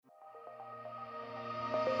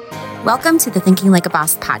Welcome to the Thinking Like a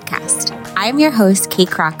Boss podcast. I'm your host, Kate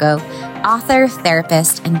Crocco, author,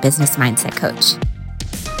 therapist, and business mindset coach.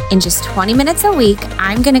 In just 20 minutes a week,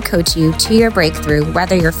 I'm going to coach you to your breakthrough,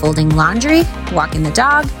 whether you're folding laundry, walking the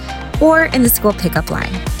dog, or in the school pickup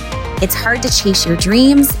line. It's hard to chase your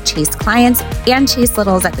dreams, chase clients, and chase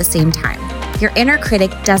littles at the same time. Your inner critic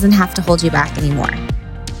doesn't have to hold you back anymore.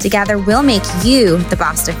 Together, we'll make you the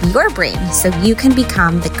boss of your brain so you can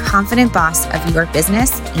become the confident boss of your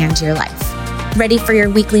business and your life. Ready for your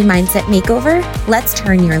weekly mindset makeover? Let's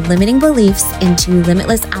turn your limiting beliefs into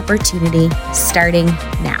limitless opportunity starting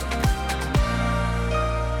now.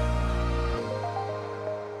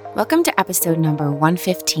 Welcome to episode number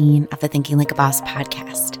 115 of the Thinking Like a Boss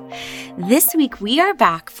podcast. This week, we are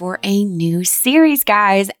back for a new series,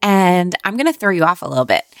 guys, and I'm going to throw you off a little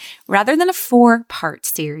bit. Rather than a 4-part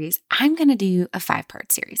series, I'm going to do a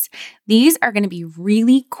 5-part series. These are going to be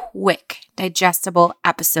really quick, digestible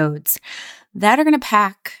episodes that are going to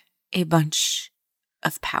pack a bunch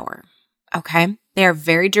of power, okay? They are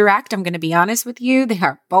very direct. I'm going to be honest with you. They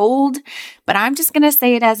are bold, but I'm just going to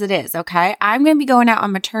say it as it is, okay? I'm going to be going out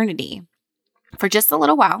on maternity for just a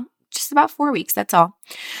little while. Just about 4 weeks, that's all.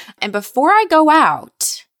 And before I go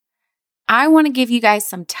out, I want to give you guys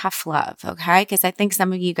some tough love, okay? Because I think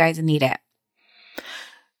some of you guys need it.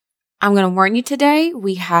 I'm going to warn you today,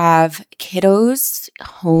 we have kiddos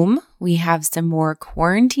home. We have some more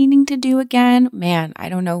quarantining to do again. Man, I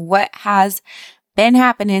don't know what has been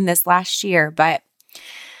happening this last year, but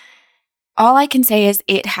all I can say is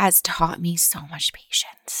it has taught me so much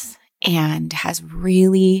patience and has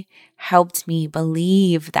really helped me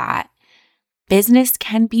believe that business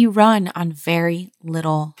can be run on very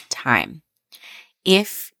little time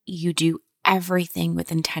if you do everything with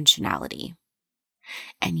intentionality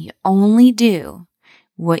and you only do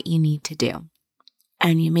what you need to do.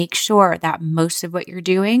 And you make sure that most of what you're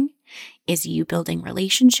doing is you building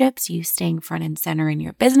relationships, you staying front and center in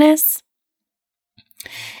your business,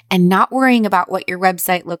 and not worrying about what your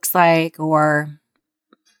website looks like or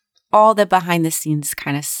all the behind the scenes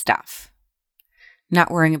kind of stuff. Not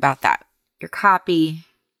worrying about that. Your copy,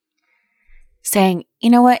 saying, you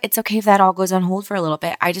know what, it's okay if that all goes on hold for a little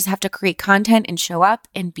bit. I just have to create content and show up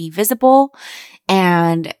and be visible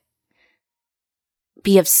and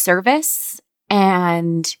be of service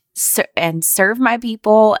and serve my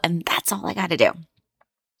people. And that's all I got to do.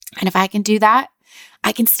 And if I can do that,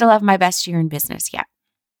 I can still have my best year in business yet.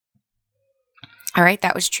 All right.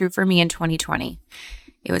 That was true for me in 2020.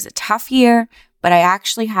 It was a tough year, but I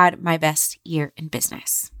actually had my best year in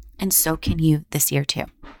business. And so can you this year too.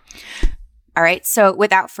 All right. So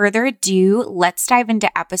without further ado, let's dive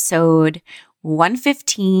into episode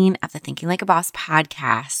 115 of the Thinking Like a Boss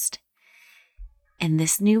podcast. And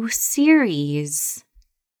this new series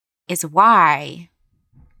is why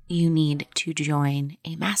you need to join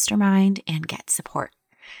a mastermind and get support.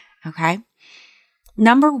 Okay.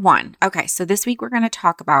 Number 1. Okay. So this week we're going to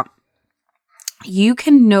talk about you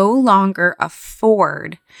can no longer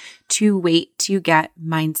afford to wait to get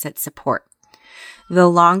mindset support. The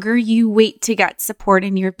longer you wait to get support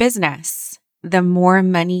in your business, the more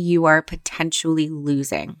money you are potentially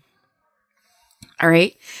losing. All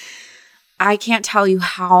right. I can't tell you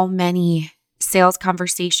how many sales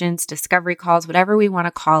conversations, discovery calls, whatever we want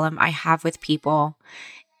to call them, I have with people.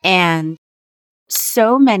 And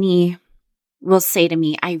so many will say to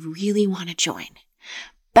me, I really want to join,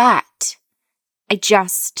 but I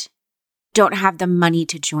just don't have the money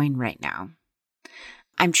to join right now.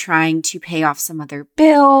 I'm trying to pay off some other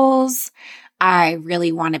bills. I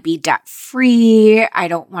really want to be debt free. I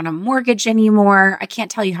don't want a mortgage anymore. I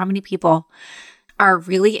can't tell you how many people are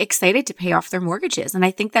really excited to pay off their mortgages. And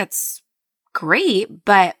I think that's great,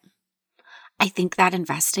 but I think that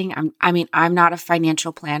investing, I'm not a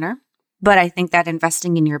financial planner, but I think that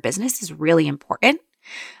investing in your business is really important.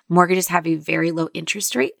 Mortgages have a very low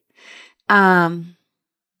interest rate.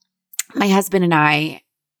 My husband and I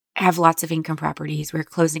have lots of income properties. We're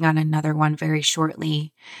closing on another one very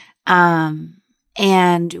shortly. And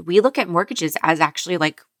we look at mortgages as actually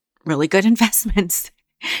like really good investments.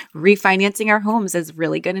 Refinancing our homes is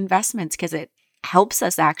really good investments because it helps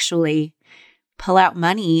us actually pull out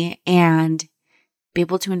money and be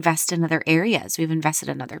able to invest in other areas. We've invested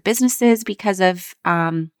in other businesses because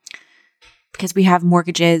we have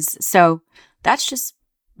mortgages. So that's just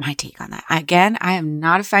my take on that. Again, I am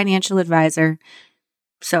not a financial advisor,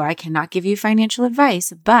 so I cannot give you financial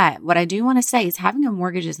advice. But what I do want to say is having a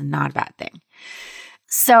mortgage is not a bad thing.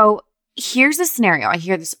 So here's a scenario. I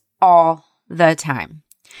hear this all the time.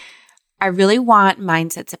 I really want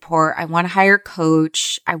mindset support. I want to hire a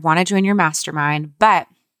coach. I want to join your mastermind, but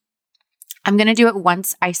I'm going to do it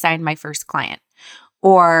once I sign my first client,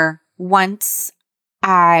 or once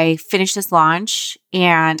I finish this launch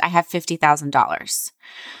and I have $50,000,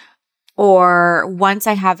 or once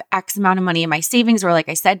I have X amount of money in my savings, or like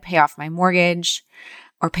I said, pay off my mortgage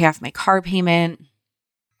or pay off my car payment.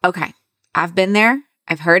 Okay, I've been there.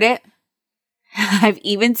 I've heard it. I've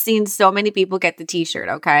even seen so many people get the t-shirt,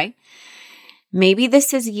 okay? Maybe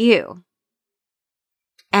this is you,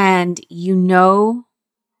 and you know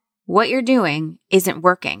what you're doing isn't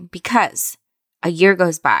working because a year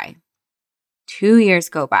goes by, 2 years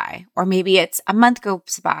go by, or maybe it's a month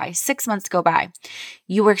goes by, 6 months go by.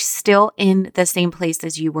 You are still in the same place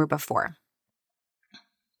as you were before.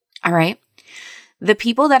 All right? The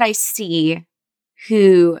people that I see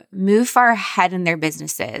who move far ahead in their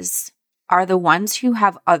businesses are the ones who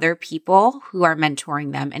have other people who are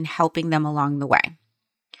mentoring them and helping them along the way.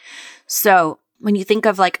 So when you think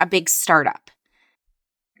of like a big startup,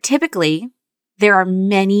 typically there are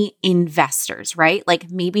many investors, right? Like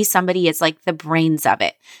maybe somebody is like the brains of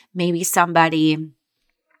it. Maybe somebody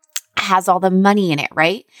has all the money in it,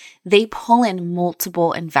 right? They pull in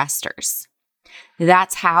multiple investors.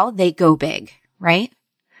 That's how they go big, right?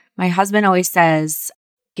 My husband always says,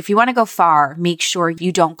 if you want to go far, make sure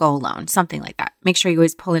you don't go alone, something like that. Make sure you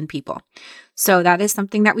always pull in people. So that is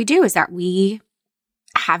something that we do, is that we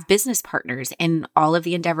have business partners in all of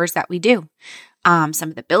the endeavors that we do. Some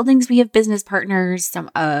of the buildings, we have business partners. Some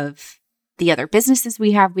of the other businesses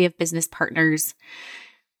we have business partners.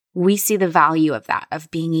 We see the value of that,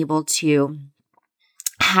 of being able to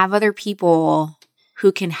have other people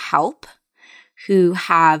who can help, who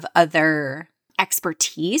have other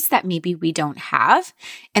expertise that maybe we don't have.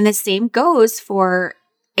 And the same goes for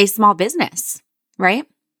a small business, right?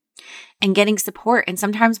 And getting support. And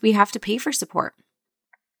sometimes we have to pay for support,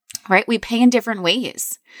 right? We pay in different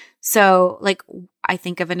ways. So like I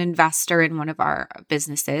think of an investor in one of our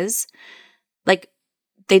businesses, like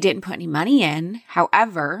they didn't put any money in.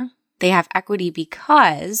 However, they have equity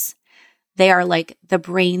because they are like the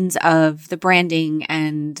brains of the branding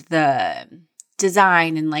and the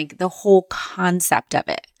design and like the whole concept of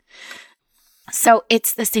it. So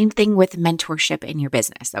it's the same thing with mentorship in your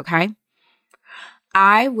business, okay?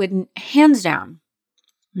 I would hands down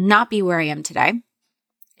not be where I am today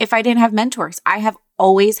if I didn't have mentors. I have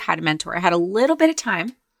always had a mentor. I had a little bit of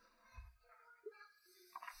time.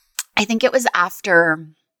 I think it was after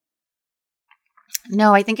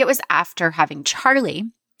having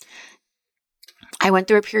Charlie. I went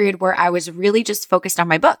through a period where I was really just focused on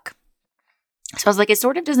my book. So I was like, it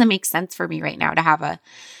sort of doesn't make sense for me right now to have a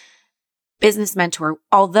business mentor,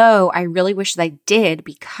 although I really wish that I did,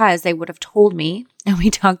 because they would have told me, and we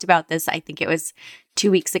talked about this, I think it was 2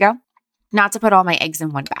 weeks ago, not to put all my eggs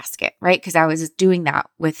in one basket, right? Because I was doing that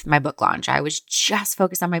with my book launch. I was just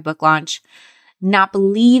focused on my book launch, not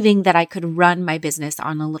believing that I could run my business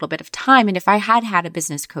on a little bit of time. And if I had had a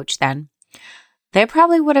business coach then, they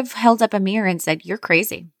probably would have held up a mirror and said, you're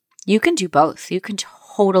crazy. You can do both. You can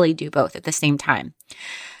totally do both at the same time.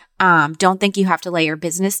 Don't think you have to lay your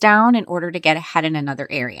business down in order to get ahead in another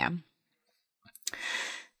area.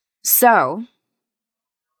 So,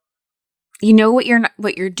 you know what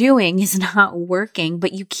you're doing is not working,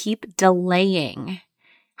 but you keep delaying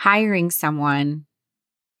hiring someone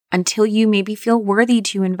until you maybe feel worthy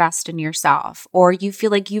to invest in yourself, or you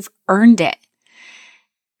feel like you've earned it.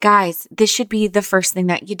 Guys, this should be the first thing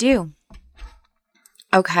that you do.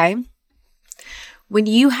 Okay? When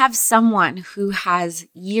you have someone who has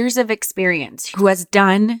years of experience, who has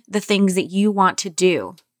done the things that you want to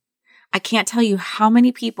do, I can't tell you how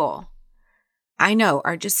many people I know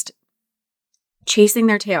are just chasing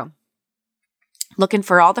their tail, looking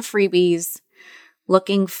for all the freebies,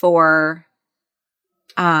 looking for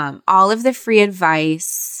all of the free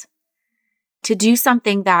advice to do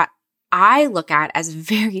something that I look at as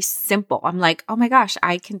very simple. I'm like, oh my gosh,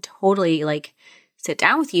 I can totally like sit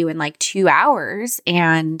down with you in like 2 hours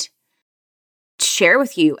and share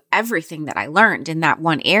with you everything that I learned in that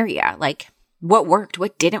one area. Like what worked,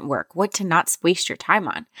 what didn't work, what to not waste your time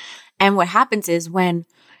on. And what happens is when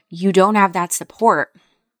you don't have that support,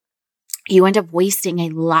 you end up wasting a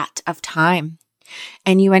lot of time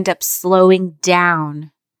and you end up slowing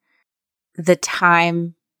down the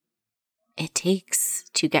time it takes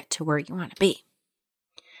to get to where you want to be.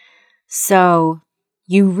 So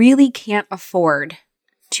you really can't afford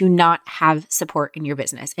to not have support in your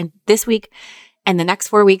business. And this week and the next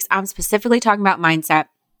 4 weeks, I'm specifically talking about mindset.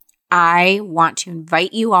 I want to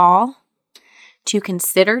invite you all to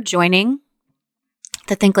consider joining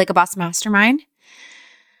the Think Like a Boss Mastermind.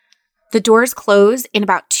 The doors close in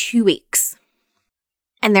about 2 weeks,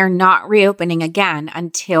 and they're not reopening again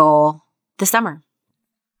until the summer.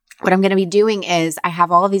 What I'm going to be doing is I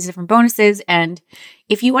have all of these different bonuses. And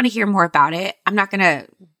if you want to hear more about it, I'm not going to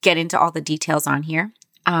get into all the details on here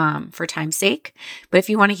for time's sake. But if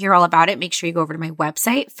you want to hear all about it, make sure you go over to my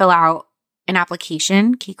website, fill out an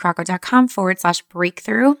application,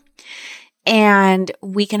 katekrockow.com/breakthrough. And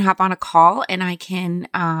we can hop on a call and I can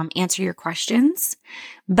answer your questions.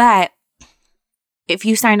 But if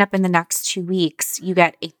you sign up in the next 2 weeks, you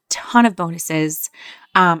get a ton of bonuses.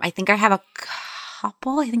 I think I have a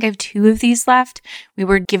couple. I think I have 2 of these left. We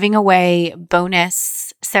were giving away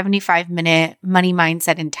bonus 75-minute money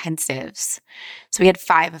mindset intensives. So we had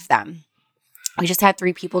 5 of them. We just had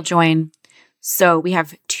 3 people join. So we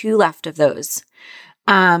have 2 left of those.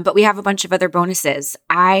 But we have a bunch of other bonuses.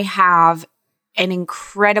 I have an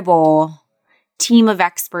incredible team of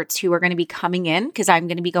experts who are going to be coming in because I'm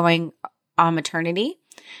going to be going on maternity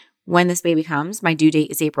when this baby comes. My due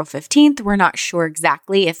date is April 15th. We're not sure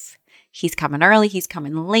exactly if he's coming early, he's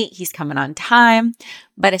coming late, he's coming on time.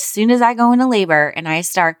 But as soon as I go into labor and I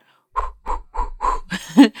start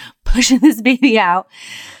pushing this baby out,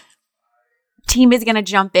 team is going to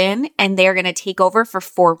jump in and they're going to take over for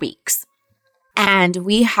 4 weeks. And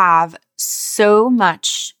we have so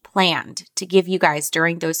much planned to give you guys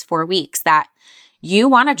during those 4 weeks that you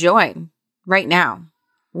want to join right now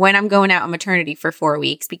when I'm going out on maternity for 4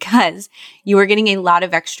 weeks, because you are getting a lot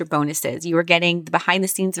of extra bonuses. You are getting the behind the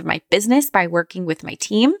scenes of my business by working with my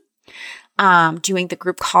team, doing the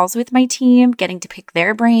group calls with my team, getting to pick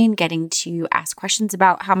their brain, getting to ask questions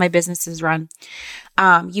about how my business is run.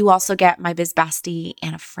 You also get my biz bestie,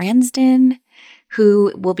 Anna Fransden,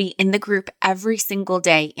 who will be in the group every single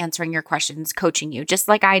day answering your questions, coaching you, just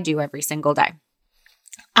like I do every single day.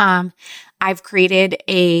 I've created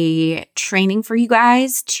a training for you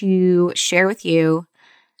guys to share with you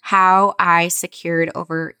how I secured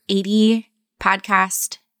over 80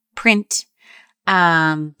 podcast, print,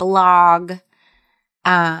 blog,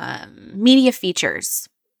 media features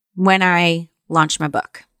when I launched my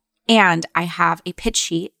book. And I have a pitch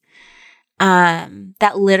sheet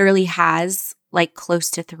that literally has like close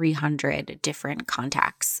to 300 different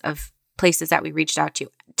contacts of places that we reached out to.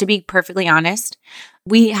 To be perfectly honest,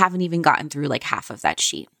 we haven't even gotten through like half of that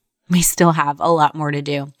sheet. We still have a lot more to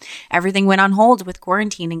do. Everything went on hold with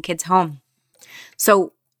quarantine and kids home.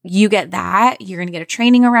 So you get that. You're going to get a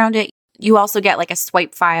training around it. You also get like a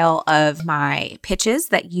swipe file of my pitches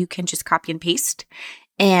that you can just copy and paste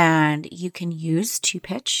and you can use to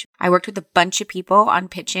pitch. I worked with a bunch of people on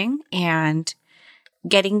pitching and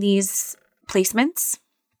getting these placements.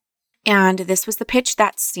 And this was the pitch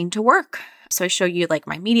that seemed to work. So I show you like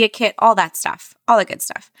my media kit, all that stuff, all the good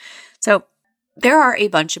stuff. So there are a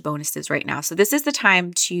bunch of bonuses right now. So this is the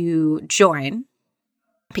time to join,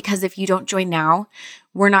 because if you don't join now,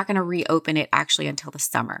 we're not going to reopen it actually until the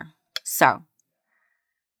summer. So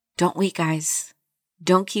don't wait, guys.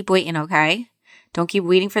 Don't keep waiting, okay? Don't keep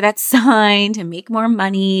waiting for that sign to make more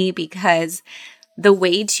money, because the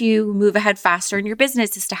way to move ahead faster in your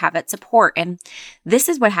business is to have that support. And this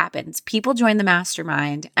is what happens. People join the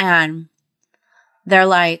mastermind and they're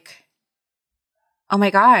like, oh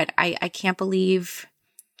my God, I can't believe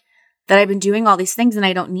that I've been doing all these things and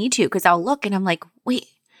I don't need to, because I'll look and I'm like, wait,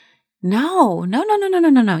 no.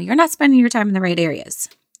 You're not spending your time in the right areas.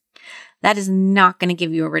 That is not going to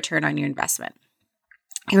give you a return on your investment.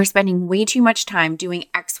 You're spending way too much time doing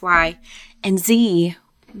X, Y, and Z,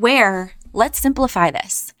 where let's simplify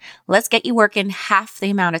this. Let's get you working half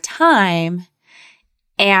the amount of time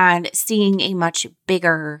and seeing a much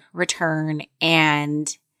bigger return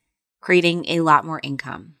and creating a lot more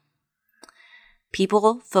income.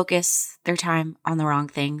 People focus their time on the wrong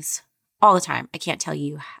things all the time. I can't tell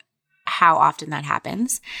you how often that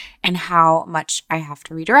happens and how much I have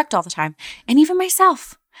to redirect all the time. And even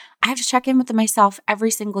myself, I have to check in with myself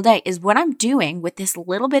every single day. Is what I'm doing with this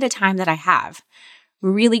little bit of time that I have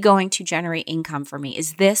really going to generate income for me?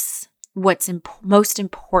 Is this what's most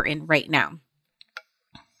important right now?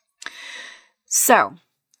 So,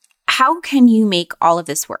 how can you make all of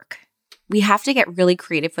this work? We have to get really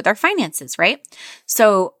creative with our finances, right?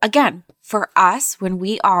 So again, for us, when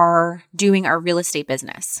we are doing our real estate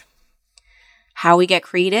business, how we get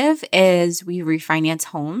creative is we refinance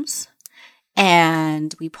homes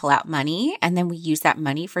and we pull out money, and then we use that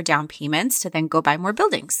money for down payments to then go buy more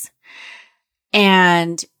buildings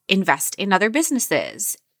and invest in other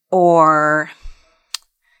businesses. Or,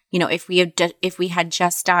 if we had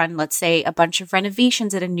just done, let's say, a bunch of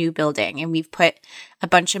renovations at a new building and we've put a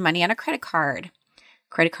bunch of money on a credit card.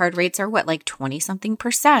 Credit card rates are what, like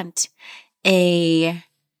 20-something%. A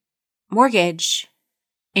mortgage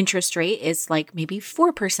interest rate is like maybe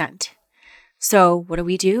 4%. So what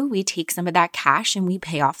do? We take some of that cash and we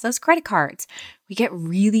pay off those credit cards. We get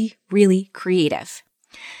really, really creative.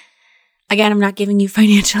 Again, I'm not giving you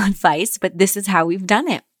financial advice, but this is how we've done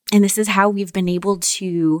it. And this is how we've been able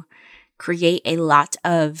to create a lot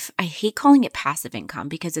of, I hate calling it passive income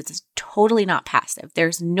because it's totally not passive.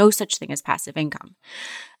 There's no such thing as passive income.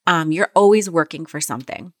 You're always working for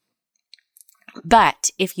something.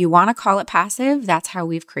 But if you want to call it passive, that's how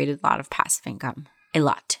we've created a lot of passive income. A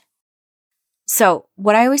lot. So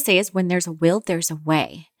what I always say is when there's a will, there's a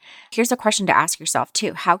way. Here's a question to ask yourself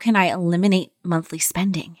too. How can I eliminate monthly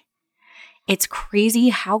spending? It's crazy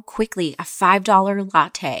how quickly a $5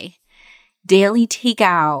 latte, daily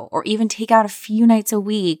takeout, or even takeout a few nights a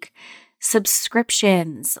week,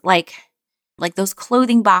 subscriptions like those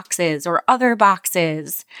clothing boxes or other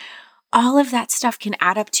boxes, all of that stuff can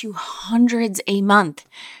add up to hundreds a month.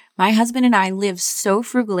 My husband and I live so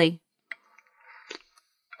frugally.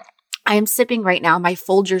 I am sipping right now my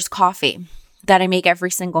Folgers coffee that I make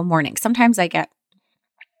every single morning. Sometimes I get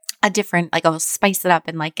a different, I'll spice it up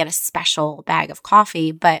and get a special bag of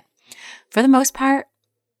coffee. But for the most part,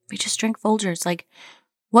 we just drink Folgers.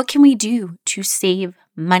 What can we do to save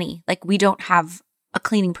money? We don't have a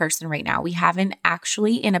cleaning person right now. We haven't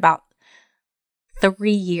actually in about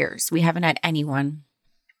 3 years. We haven't had anyone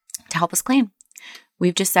to help us clean.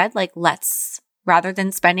 We've just said let's, rather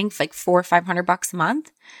than spending $400 or $500 a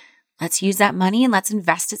month, let's use that money and let's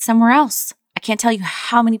invest it somewhere else. I can't tell you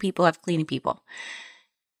how many people have cleaning people.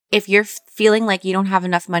 If you're feeling like you don't have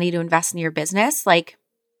enough money to invest in your business,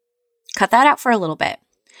 cut that out for a little bit.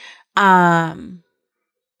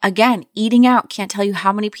 Again, eating out, can't tell you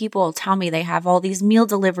how many people tell me they have all these meal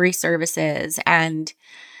delivery services and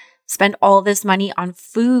spend all this money on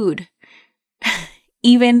food.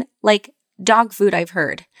 Even dog food, I've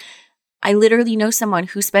heard. I literally know someone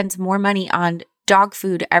who spends more money on dog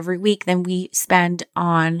food every week than we spend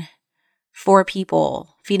on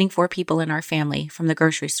feeding 4 people in our family from the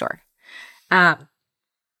grocery store.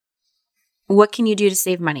 What can you do to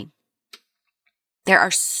save money? There are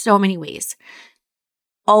so many ways.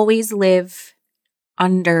 Always live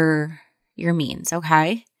under your means,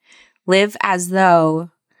 okay? Live as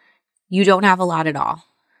though you don't have a lot at all.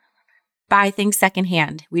 Buy things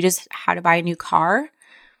secondhand. We just had to buy a new car,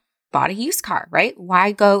 bought a used car, right?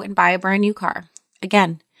 Why go and buy a brand new car?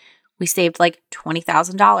 Again, we saved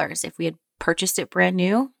 $20,000. If we had purchased it brand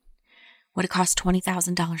new, would it cost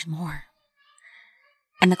 $20,000 more?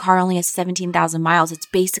 And the car only has 17,000 miles. It's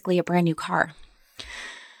basically a brand new car.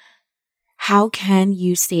 How can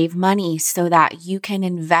you save money so that you can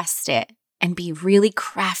invest it and be really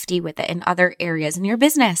crafty with it in other areas in your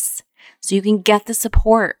business so you can get the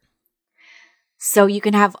support? So you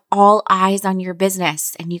can have all eyes on your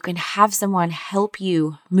business and you can have someone help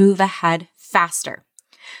you move ahead faster.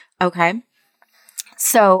 Okay?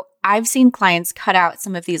 So I've seen clients cut out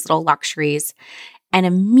some of these little luxuries and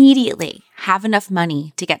immediately have enough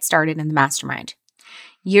money to get started in the mastermind.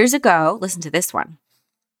 Years ago, listen to this one.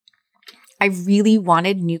 I really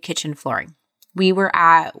wanted new kitchen flooring. We were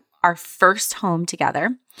at our first home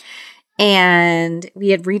together and we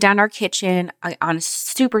had redone our kitchen on a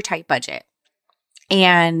super tight budget.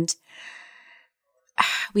 And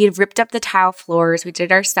we had ripped up the tile floors. We did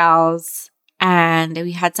it ourselves. And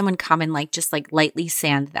we had someone come and just lightly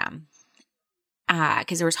sand them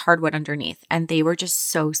because there was hardwood underneath. And they were just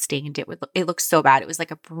so stained. It looked so bad. It was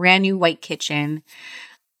a brand new white kitchen.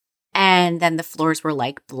 And then the floors were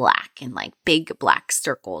black and big black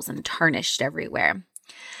circles and tarnished everywhere.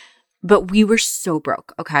 But we were so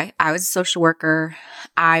broke, okay? I was a social worker.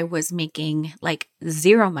 I was making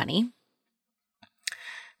zero money.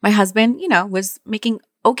 My husband, was making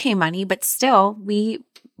okay money, but still we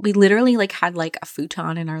literally had a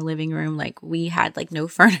futon in our living room. We had no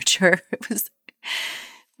furniture.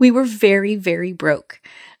 We were very, very broke.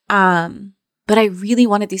 But I really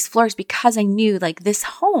wanted these floors because I knew this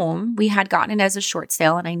home, we had gotten it as a short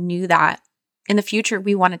sale. And I knew that in the future,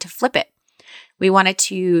 we wanted to flip it. We wanted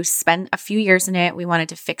to spend a few years in it. We wanted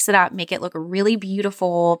to fix it up, make it look really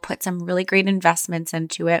beautiful, put some really great investments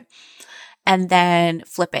into it, and then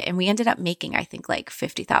flip it. And we ended up making, I think,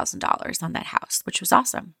 $50,000 on that house, which was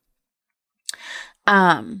awesome.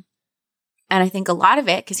 And I think a lot of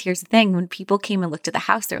it, because here's the thing, when people came and looked at the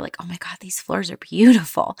house, they're like, oh my God, these floors are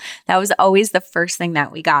beautiful. That was always the first thing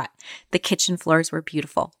that we got. The kitchen floors were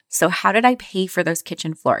beautiful. So how did I pay for those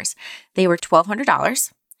kitchen floors? They were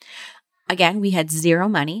 $1,200. Again, we had zero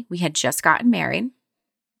money. We had just gotten married.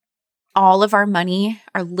 All of our money,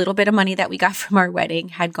 our little bit of money that we got from our wedding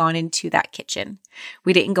had gone into that kitchen.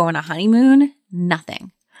 We didn't go on a honeymoon,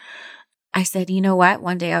 nothing. I said, you know what?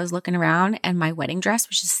 One day I was looking around and my wedding dress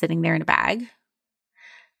was just sitting there in a bag.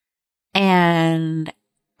 And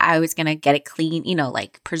I was going to get it clean,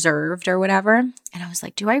 like preserved or whatever. And I was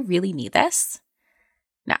like, do I really need this?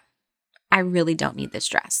 No, I really don't need this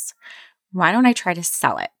dress. Why don't I try to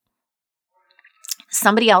sell it?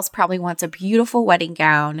 Somebody else probably wants a beautiful wedding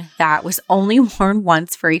gown that was only worn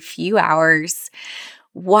once for a few hours.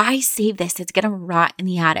 Why save this? It's going to rot in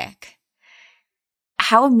the attic.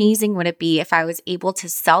 How amazing would it be if I was able to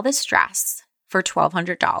sell this dress for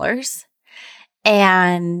 $1,200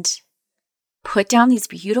 and put down these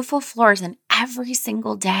beautiful floors and every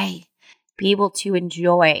single day be able to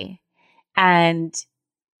enjoy and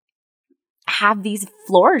have these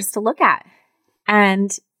floors to look at?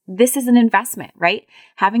 And this is an investment, right?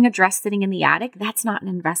 Having a dress sitting in the attic, that's not an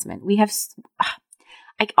investment. We have,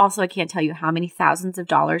 I can't tell you how many thousands of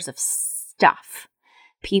dollars of stuff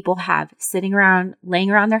people have sitting around,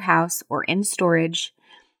 laying around their house or in storage.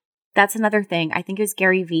 That's another thing. I think it was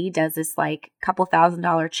Gary Vee does this like couple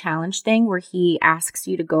 $1,000 challenge thing where he asks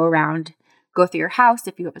you to go through your house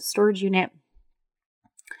if you have a storage unit,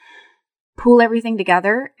 pull everything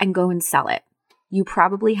together and go and sell it. You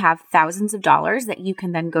probably have thousands of dollars that you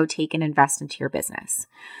can then go take and invest into your business.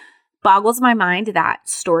 Boggles my mind that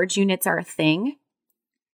storage units are a thing.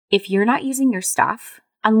 If you're not using your stuff,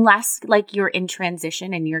 unless like you're in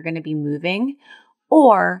transition and you're going to be moving,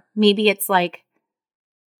 or maybe it's like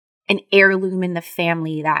an heirloom in the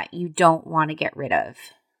family that you don't want to get rid of,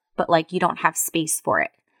 but like you don't have space for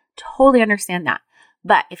it. Totally understand that.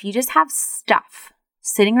 But if you just have stuff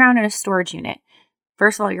sitting around in a storage unit,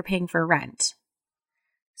 first of all, you're paying for rent.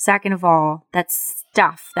 Second of all, that's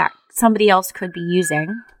stuff that somebody else could be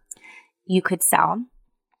using. You could sell.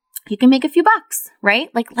 You can make a few bucks, right?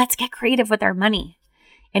 Like, let's get creative with our money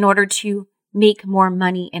in order to make more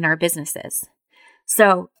money in our businesses.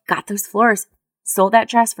 So, got those floors, sold that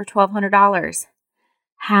dress for $1,200.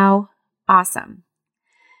 How awesome.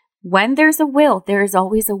 When there's a will, there is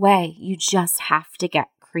always a way. You just have to get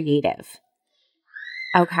creative.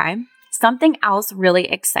 Okay. Something else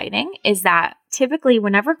really exciting is that typically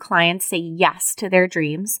whenever clients say yes to their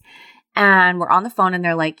dreams and we're on the phone and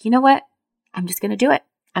they're like, you know what? I'm just going to do it.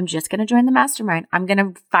 I'm just going to join the mastermind. I'm going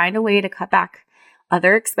to find a way to cut back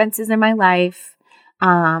other expenses in my life.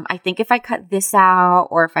 I think if I cut this out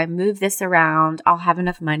or if I move this around, I'll have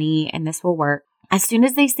enough money and this will work. As soon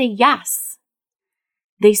as they say yes,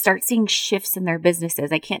 they start seeing shifts in their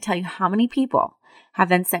businesses. I can't tell you how many people have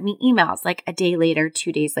then sent me emails like a day later,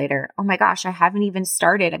 2 days later. Oh my gosh, I haven't even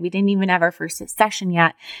started. We didn't even have our first session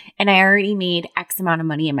yet. And I already made X amount of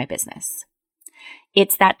money in my business.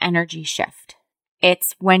 It's that energy shift.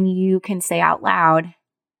 It's when you can say out loud,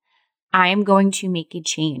 I am going to make a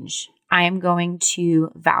change. I am going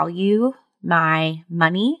to value my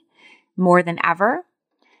money more than ever.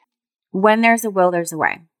 When there's a will, there's a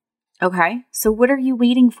way. Okay? So what are you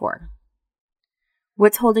waiting for?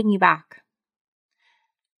 What's holding you back?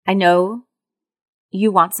 I know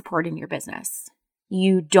you want support in your business.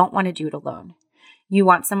 You don't want to do it alone. You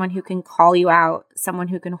want someone who can call you out, someone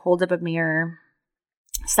who can hold up a mirror,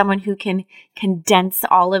 someone who can condense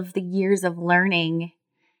all of the years of learning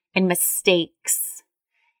and mistakes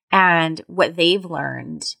and what they've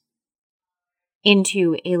learned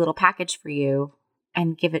into a little package for you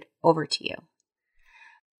and give it over to you.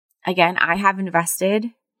 Again, I have invested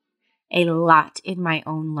a lot in my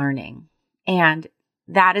own learning, and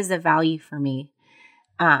that is a value for me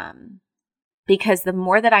because the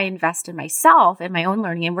more that I invest in myself and my own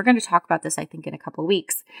learning, and we're going to talk about this, I think, in a couple of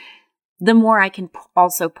weeks, the more I can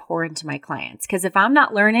also pour into my clients. Because if I'm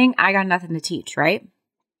not learning, I got nothing to teach, right?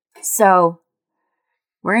 So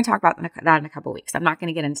we're going to talk about that in a couple of weeks. I'm not going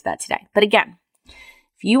to get into that today. But again,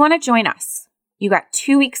 if you want to join us, you got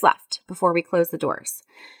 2 weeks left before we close the doors.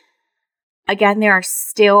 Again, there are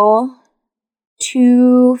still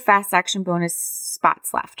 2 fast action bonus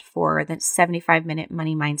spots left for the 75-minute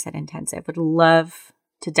Money Mindset Intensive. Would love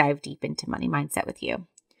to dive deep into money mindset with you.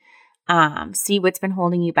 See what's been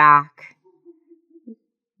holding you back,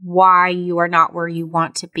 why you are not where you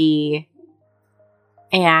want to be,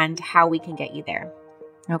 and how we can get you there.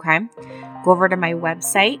 Okay? Go over to my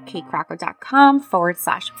website,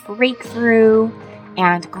 katekracko.com/breakthrough,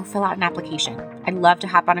 and go fill out an application. I'd love to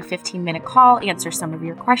hop on a 15-minute call, answer some of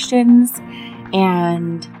your questions.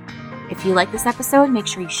 And if you like this episode, make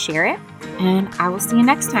sure you share it, and I will see you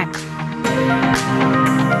next time.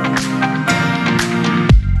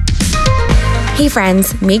 Hey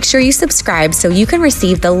friends, make sure you subscribe so you can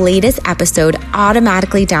receive the latest episode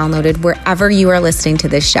automatically downloaded wherever you are listening to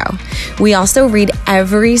this show. We also read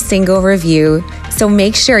every single review, so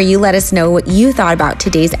make sure you let us know what you thought about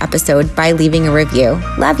today's episode by leaving a review.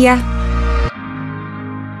 Love ya!